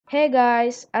Hey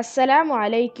guys, Assalamu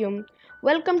alaikum.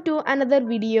 Welcome to another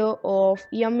video of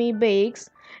Yummy Bakes.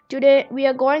 Today we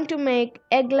are going to make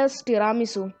eggless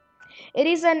tiramisu. It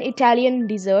is an Italian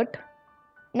dessert.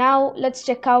 Now let's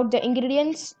check out the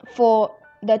ingredients for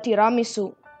the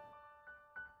tiramisu.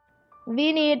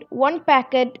 We need 1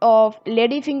 packet of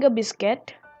ladyfinger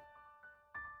biscuit,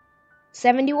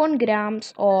 71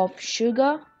 grams of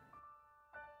sugar,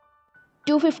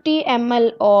 250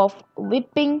 ml of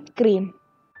whipping cream,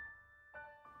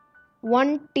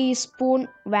 1 teaspoon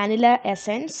vanilla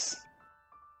essence,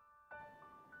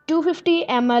 250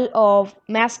 ml of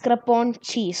mascarpone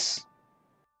cheese,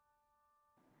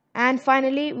 and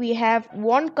finally we have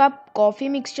 1 cup coffee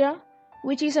mixture,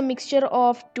 which is a mixture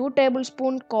of 2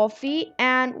 tablespoon coffee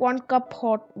and 1 cup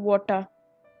hot water.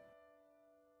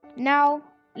 Now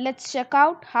let's check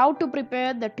out how to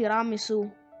prepare the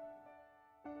tiramisu.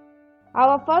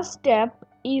 Our first step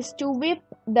is to whip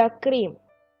the cream.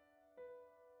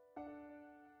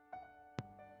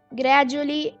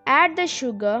 Gradually add the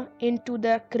sugar into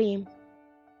the cream.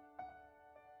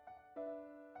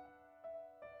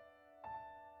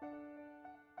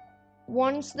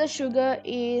 Once the sugar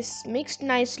is mixed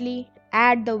nicely,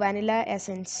 add the vanilla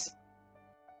essence.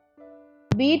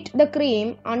 Beat the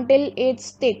cream until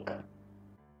it's thick.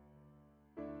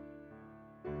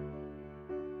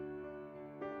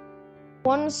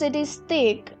 Once it is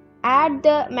thick, add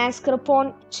the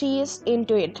mascarpone cheese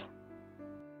into it.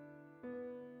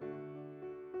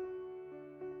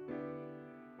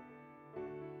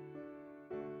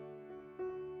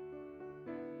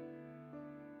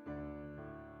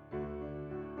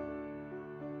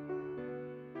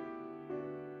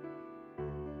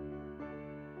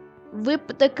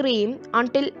 Whip the cream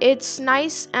until it's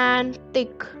nice and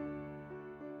thick.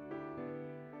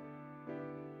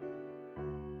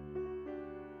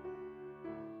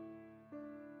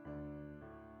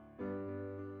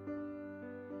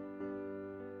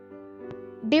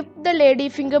 Dip the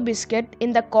ladyfinger biscuit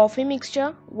in the coffee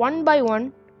mixture one by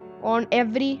one on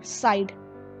every side.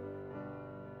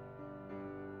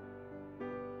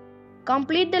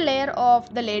 Complete the layer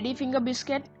of the ladyfinger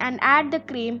biscuit and add the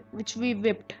cream which we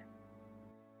whipped.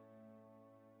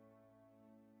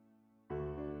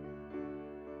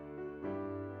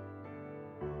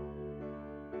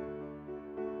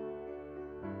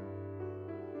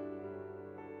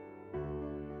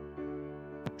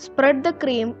 Spread the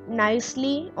cream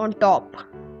nicely on top.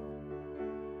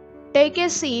 Take a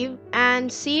sieve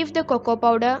and sieve the cocoa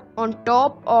powder on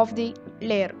top of the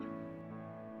layer.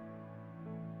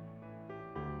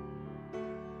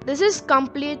 This is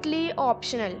completely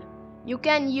optional. You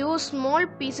can use small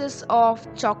pieces of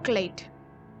chocolate.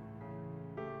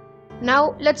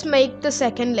 Now let's make the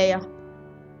second layer.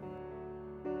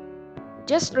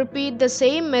 Just repeat the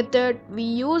same method we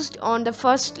used on the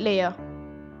first layer.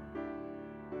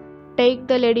 Take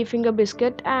the ladyfinger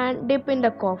biscuit and dip in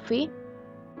the coffee.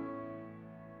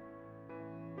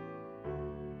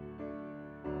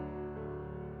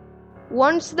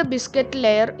 Once the biscuit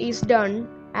layer is done,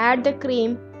 add the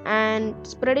cream and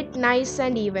spread it nice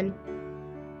and even.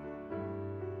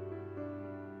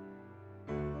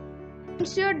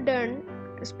 Once you're done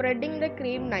spreading the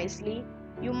cream nicely,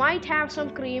 you might have some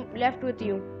cream left with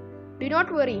you. Do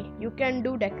not worry, you can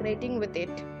do decorating with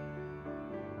it.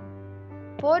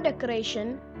 For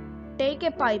decoration, take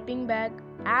a piping bag,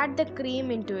 add the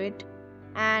cream into it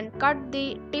and cut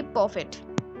the tip of it.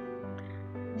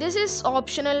 This is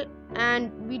optional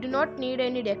and we do not need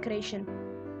any decoration.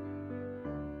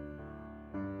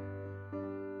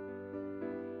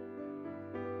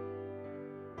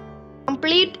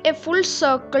 Complete a full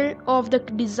circle of the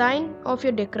design of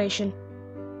your decoration.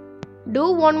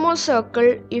 Do one more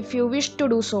circle if you wish to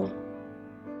do so.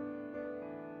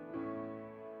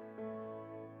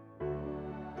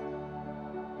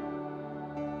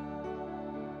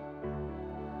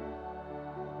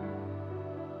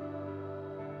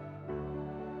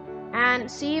 And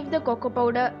sieve the cocoa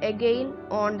powder again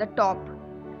on the top.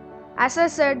 As I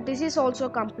said, this is also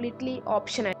completely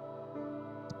optional.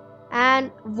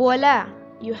 And voila,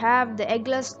 you have the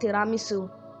eggless tiramisu.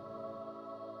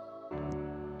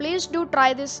 Please do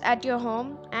try this at your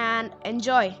home and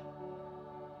enjoy.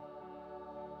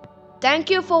 Thank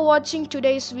you for watching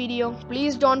today's video.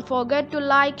 Please don't forget to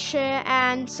like, share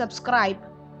and subscribe.